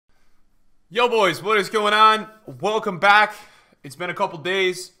Yo boys, what is going on? Welcome back. It's been a couple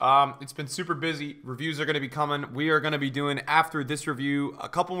days. It's been super busy. Reviews are going to be coming. We are going to be doing, after this review, a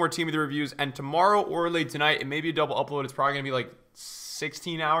couple more Team of the reviews. And tomorrow or late tonight, it may be a double upload. It's probably going to be like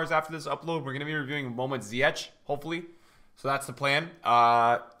 16 hours after this upload. We're going to be reviewing Moment Ziyech, hopefully. So that's the plan.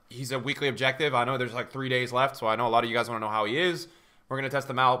 He's a weekly objective. I know there's like 3 days left, so I know a lot of you guys want to know how he is. We're going to test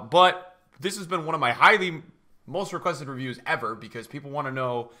him out. But this has been one of my most requested reviews ever because people want to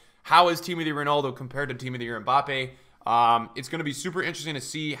know, how is Team of the Year Ronaldo compared to Team of the Year Mbappe? It's going to be super interesting to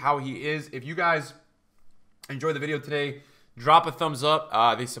see how he is. If you guys enjoyed the video today, drop a thumbs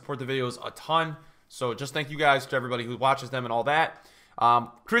up. They support the videos a ton. So just thank you guys to everybody who watches them and all that.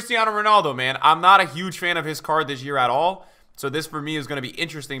 Cristiano Ronaldo, man. I'm not a huge fan of his card this year at all. So this for me is going to be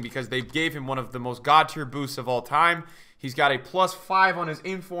interesting because they gave him one of the most god-tier boosts of all time. He's got a +5 on his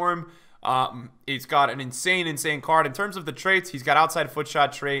inform. He's got an insane card. In terms of the traits, he's got outside foot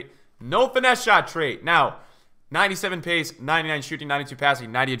shot trait, no finesse shot trait. Now, 97 pace, 99 shooting, 92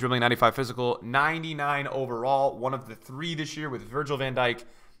 passing, 98 dribbling, 95 physical, 99 overall. One of the 3 this year with Virgil van Dijk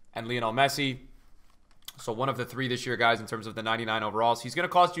and Lionel Messi. So one of the 3 this year, guys, in terms of the 99 overalls. He's going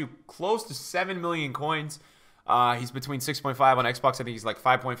to cost you close to 7 million coins. He's between 6.5 on Xbox. I think he's like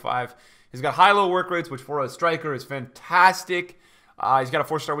 5.5. He's got high-low work rates, which for a striker is fantastic. He's got a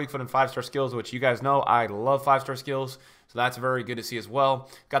 4-star weak foot and 5-star skills, which you guys know I love 5-star skills. So that's very good to see as well.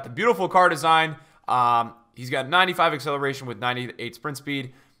 Got the beautiful car design. He's got 95 acceleration with 98 sprint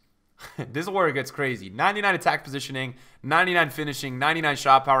speed. This is where it gets crazy. 99 attack positioning, 99 finishing, 99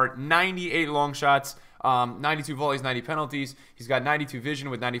 shot power, 98 long shots, 92 volleys, 90 penalties. He's got 92 vision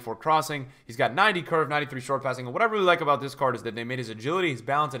with 94 crossing. He's got 90 curve, 93 short passing. And what I really like about this card is that they made his agility, his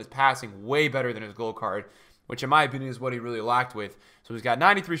balance, and his passing way better than his gold card, which in my opinion is what he really lacked with. So he's got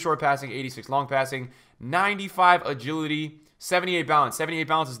 93 short passing, 86 long passing, 95 agility, 78 balance. 78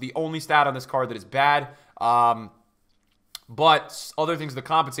 balance is the only stat on this card that is bad. But other things to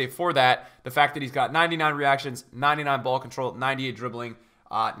compensate for that, the fact that he's got 99 reactions, 99 ball control, 98 dribbling,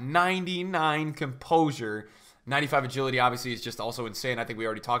 99 composure, 95 agility obviously is just also insane. I think we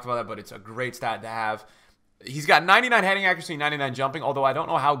already talked about that, but it's a great stat to have. He's got 99 heading accuracy, 99 jumping, although I don't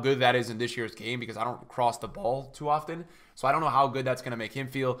know how good that is in this year's game because I don't cross the ball too often. So I don't know how good that's going to make him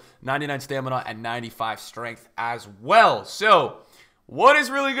feel. 99 stamina and 95 strength as well. So what is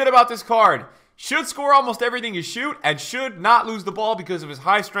really good about this card? Should score almost everything you shoot and should not lose the ball because of his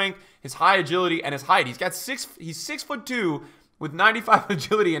high strength, his high agility, and his height. He's 6'2" with 95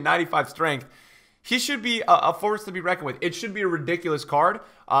 agility and 95 strength. He should be a force to be reckoned with. It should be a ridiculous card.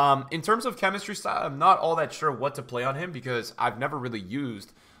 In terms of chemistry style, I'm not all that sure what to play on him because I've never really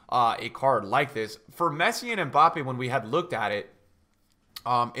used a card like this. For Messi and Mbappe, when we had looked at it,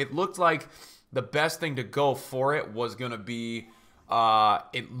 it looked like the best thing to go for it was going to be,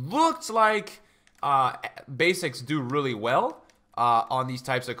 it looked like basics do really well on these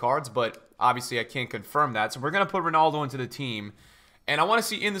types of cards, but obviously I can't confirm that. So we're going to put Ronaldo into the team. And I want to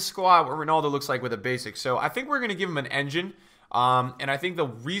see in the squad what Ronaldo looks like with a basic. So I think we're going to give him an engine. And I think the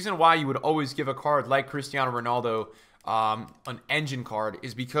reason why you would always give a card like Cristiano Ronaldo an engine card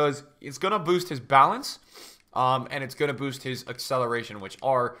is because it's going to boost his balance and it's going to boost his acceleration, which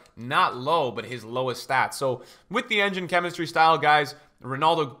are not low, but his lowest stats. So with the engine chemistry style, guys,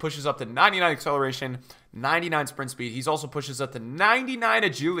 Ronaldo pushes up to 99 acceleration, 99 sprint speed. He's also pushes up to 99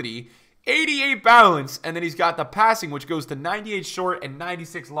 agility, 88 balance, and then he's got the passing, which goes to 98 short and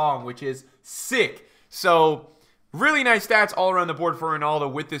 96 long, which is sick. So really nice stats all around the board for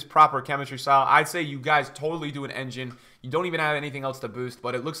Ronaldo with this proper chemistry style. I'd say you guys totally do an engine. You don't even have anything else to boost,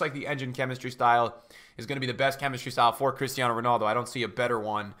 but it looks like the engine chemistry style is going to be the best chemistry style for Cristiano Ronaldo. I don't see a better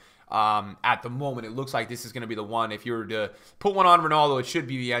one at the moment. It looks like this is going to be the one. If you were to put one on Ronaldo, it should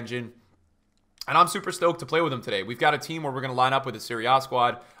be the engine. And I'm super stoked to play with him today. We've got a team where we're going to line up with a Serie A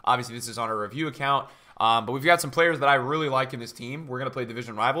squad. Obviously, this is on our review account. But we've got some players that I really like in this team. We're going to play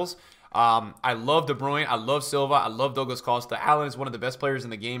division rivals. I love De Bruyne. I love Silva. I love Douglas Costa. Allen is one of the best players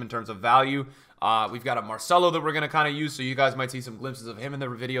in the game in terms of value. We've got a Marcelo that we're going to kind of use, so you guys might see some glimpses of him in the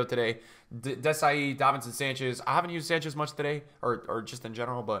video today. Desai, Davinson Sanchez. I haven't used Sanchez much today, or just in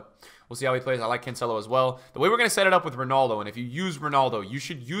general, but we'll see how he plays. I like Cancelo as well. The way we're going to set it up with Ronaldo, and if you use Ronaldo, you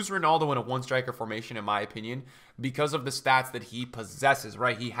should use Ronaldo in a one-striker formation, in my opinion, because of the stats that he possesses,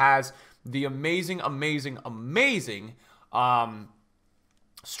 right? He has the amazing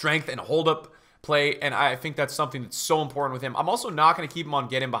strength and hold-up play, and I think that's something that's so important with him. I'm also not going to keep him on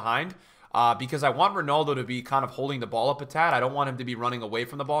get in behind. because I want Ronaldo to be kind of holding the ball up a tad. I don't want him to be running away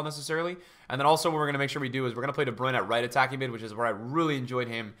from the ball necessarily. And then also what we're going to make sure we do is we're going to play De Bruyne at right attacking mid, which is where I really enjoyed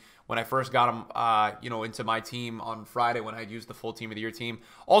him when I first got him, you know, into my team on Friday when I used the full Team of the Year team.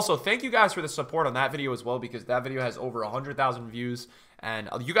 Also, thank you guys for the support on that video as well, because that video has over 100,000 views, and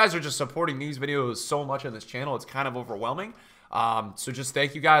you guys are just supporting these videos so much on this channel. It's kind of overwhelming. So just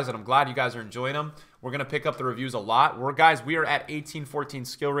thank you guys, and I'm glad you guys are enjoying them. We're gonna pick up the reviews a lot. We are at 1814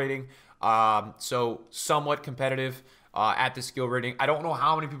 skill rating, so somewhat competitive at the skill rating. I don't know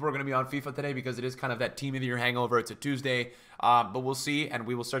how many people are gonna be on FIFA today because it is kind of that Team of the Year hangover. It's a Tuesday, but we'll see, and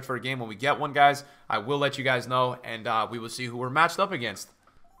we will search for a game when we get one, guys. I will let you guys know, and we will see who we're matched up against.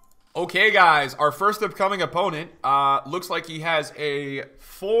 Okay, guys, our first upcoming opponent looks like he has a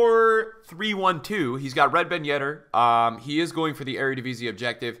 4-3-1-2. He's got Red Ben Yedder. He is going for the Eredivisie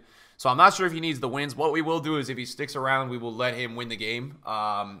objective, so I'm not sure if he needs the wins. What we will do is if he sticks around, we will let him win the game,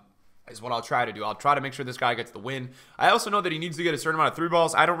 is what I'll try to do. I'll try to make sure this guy gets the win. I also know that he needs to get a certain amount of 3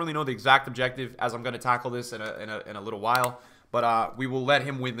 balls. I don't really know the exact objective, as I'm going to tackle this in a little while, but we will let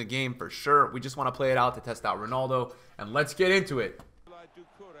him win the game for sure. We just want to play it out to test out Ronaldo, and let's get into it.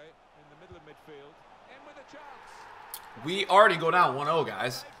 We already go down 1-0,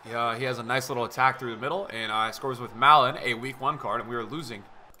 guys. He has a nice little attack through the middle, and scores with Malin, a week 1 card, and we are losing.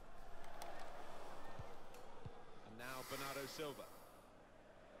 And now Bernardo Silva.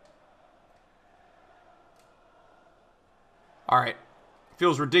 All right.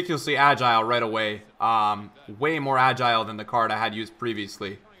 Feels ridiculously agile right away. Way more agile than the card I had used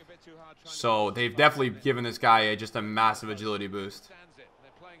previously. So they've definitely given this guy just a massive agility boost.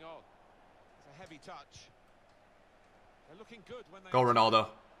 Go Ronaldo.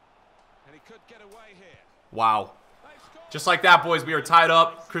 Wow. Just like that, boys, we are tied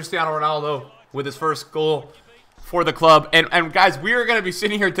up. Cristiano Ronaldo with his first goal for the club. And guys, we are going to be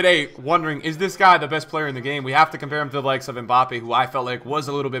sitting here today wondering, is this guy the best player in the game? We have to compare him to the likes of Mbappe, who I felt like was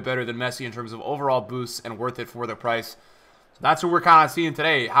a little bit better than Messi in terms of overall boosts and worth it for the price. So that's who we're kind of seeing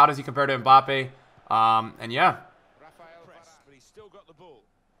today. How does he compare to Mbappe? And yeah.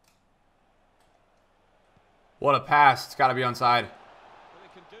 What a pass. It's got to be onside.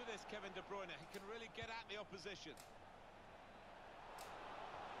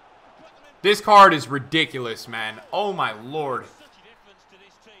 This card is ridiculous, man. Oh, my Lord.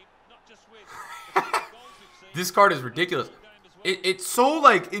 This card is ridiculous. It's so,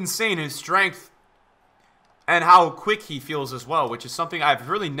 like, insane, his strength and how quick he feels as well, which is something I've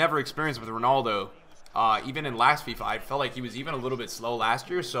really never experienced with Ronaldo. Even in last FIFA, I felt like he was even a little bit slow last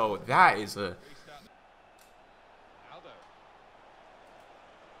year, so that is a...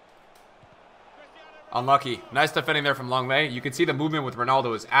 Unlucky. Nice defending there from Longley. You can see the movement with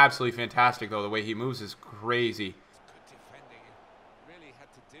Ronaldo is absolutely fantastic, though. The way he moves is crazy.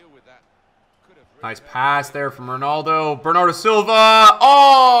 Nice pass there from Ronaldo. Bernardo Silva.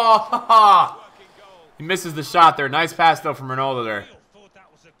 Oh! He misses the shot there. Nice pass, though, from Ronaldo there.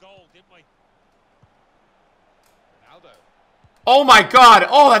 Oh, my God.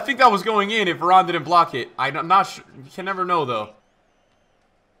 Oh, I think that was going in if Varane didn't block it. I'm not sure. You can never know, though.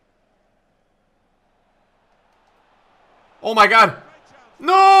 Oh my God.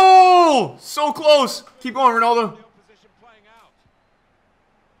 No! So close. Keep going, Ronaldo.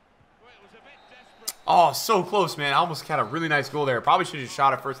 Oh, so close, man. I almost had a really nice goal there. Probably should have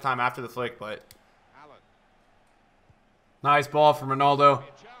shot it first time after the flick, but... Nice ball from Ronaldo.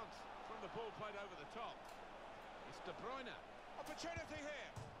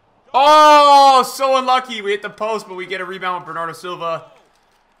 Oh, so unlucky. We hit the post, but we get a rebound with Bernardo Silva.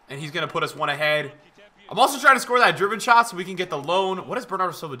 And he's going to put us 1 ahead. I'm also trying to score that driven shot so we can get the loan. What is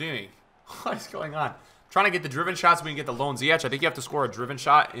Bernardo Silva doing? What is going on? Trying to get the driven shot so we can get the loan ZH. I think you have to score a driven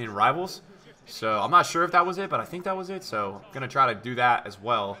shot in Rivals. So I'm not sure if that was it, but I think that was it. So I'm going to try to do that as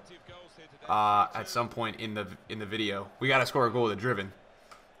well at some point in the video. We got to score a goal with a driven.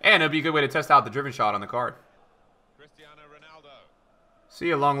 And it'll be a good way to test out the driven shot on the card. See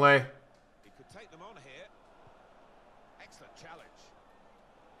you, Longley.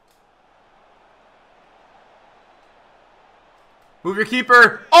 Move your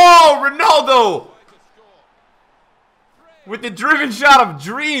keeper. Oh, Ronaldo! With the driven shot of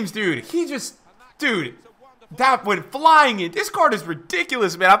dreams, dude. He just... Dude, that went flying in. This card is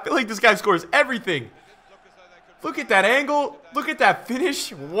ridiculous, man. I feel like this guy scores everything. Look at that angle. Look at that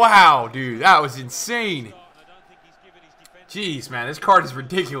finish. Wow, dude. That was insane. Jeez, man. This card is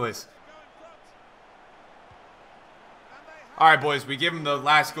ridiculous. All right, boys. We give him the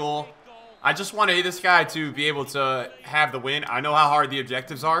last goal. I just wanted this guy to be able to have the win. I know how hard the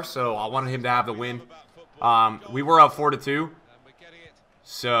objectives are, so I wanted him to have the win. We were up 4-2.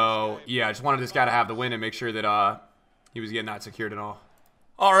 So, yeah, I just wanted this guy to have the win and make sure that he was getting that secured and all.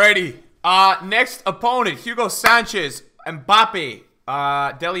 Alrighty. Next opponent, Hugo Sanchez, Mbappe.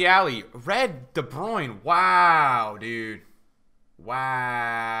 Dele Alli. Red De Bruyne. Wow, dude.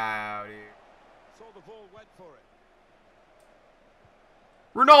 Wow, dude. Saw the ball, went for it.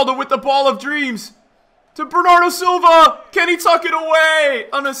 Ronaldo with the ball of dreams. To Bernardo Silva. Can he tuck it away?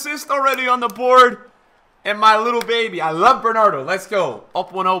 An assist already on the board. And my little baby. I love Bernardo. Let's go.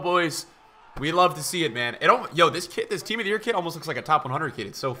 Up 1-0, boys. We love to see it, man. Yo, this kid, this Team of the Year kid almost looks like a top 100 kid.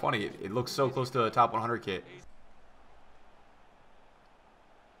 It's so funny. It looks so close to a top 100 kid.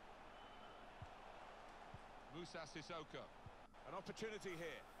 Musa Sissoko. An opportunity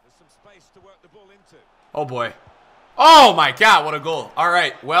here. There's some space to work the ball into. Oh, boy. Oh, my God. What a goal. All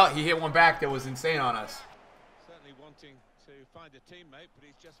right. Well, he hit one back that was insane on us. Certainly wanting to find a teammate, but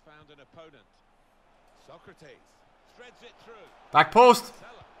he's just found an opponent. Socrates threads it through. Back post. Sella.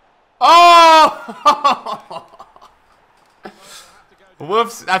 Oh!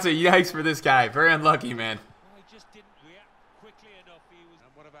 Whoops. That's a yikes for this guy. Very unlucky, man. Well, he just didn't react quickly enough.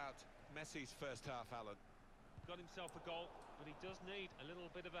 And what about Messi's first half, Alan? Got himself a goal, but he does need a little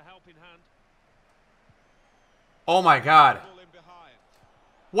bit of a helping hand. Oh, my God. Ball in behind.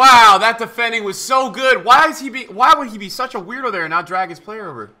 Wow, that defending was so good. Why would he be such a weirdo there and not drag his player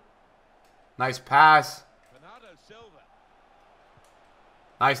over? Nice pass. Bernardo Silva.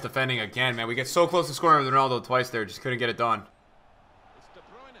 Nice defending again, man. We get so close to scoring with Ronaldo twice there. Just couldn't get it done. It's De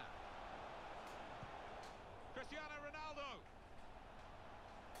Bruyne. Cristiano Ronaldo.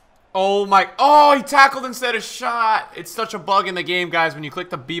 Oh, my. Oh, he tackled instead of shot. It's such a bug in the game, guys. When you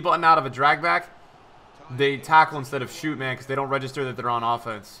click the B button out of a drag back, they tackle instead of shoot, man, because they don't register that they're on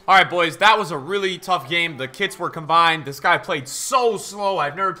offense. All right, boys, that was a really tough game. The kits were combined. This guy played so slow.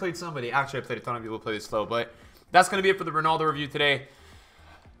 I've never played somebody. Actually, I played a ton of people who play this slow, but that's going to be it for the Ronaldo review today.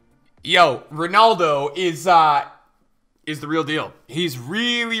 Yo, Ronaldo is the real deal. He's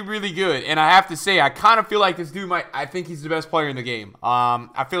really, really good, and I have to say, I kind of feel like this dude I think he's the best player in the game.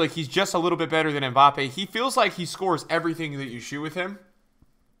 I feel like he's just a little bit better than Mbappe. He feels like he scores everything that you shoot with him,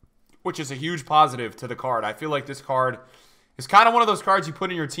 which is a huge positive to the card. I feel like this card is kind of one of those cards you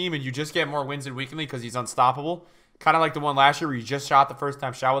put in your team and you just get more wins than weekly because he's unstoppable. Kind of like the one last year where you just shot the first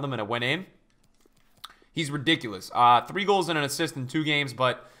time shot with him and it went in. He's ridiculous. 3 goals and an assist in 2 games,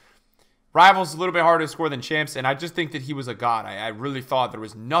 but Rivals a little bit harder to score than Champs, and I just think that he was a god. I really thought there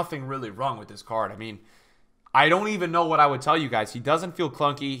was nothing really wrong with this card. I mean, I don't even know what I would tell you guys. He doesn't feel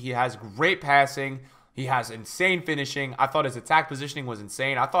clunky. He has great passing. He has insane finishing. I thought his attack positioning was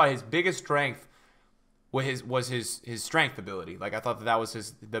insane. I thought his biggest strength was his strength ability. Like, I thought that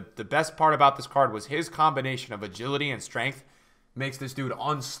was the best part about this card was his combination of agility and strength makes this dude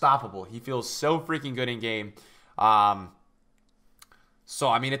unstoppable. He feels so freaking good in game. So,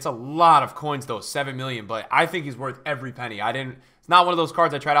 I mean, it's a lot of coins, though, 7 million, but I think he's worth every penny. It's not one of those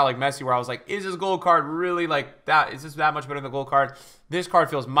cards I tried out like Messi where I was like, is this gold card really like that? Is this that much better than the gold card? This card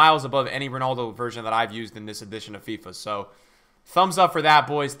feels miles above any Ronaldo version that I've used in this edition of FIFA. So, thumbs up for that,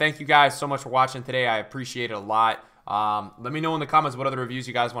 boys. Thank you guys so much for watching today. I appreciate it a lot. Let me know in the comments what other reviews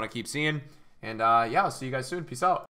you guys want to keep seeing. And, yeah, I'll see you guys soon. Peace out.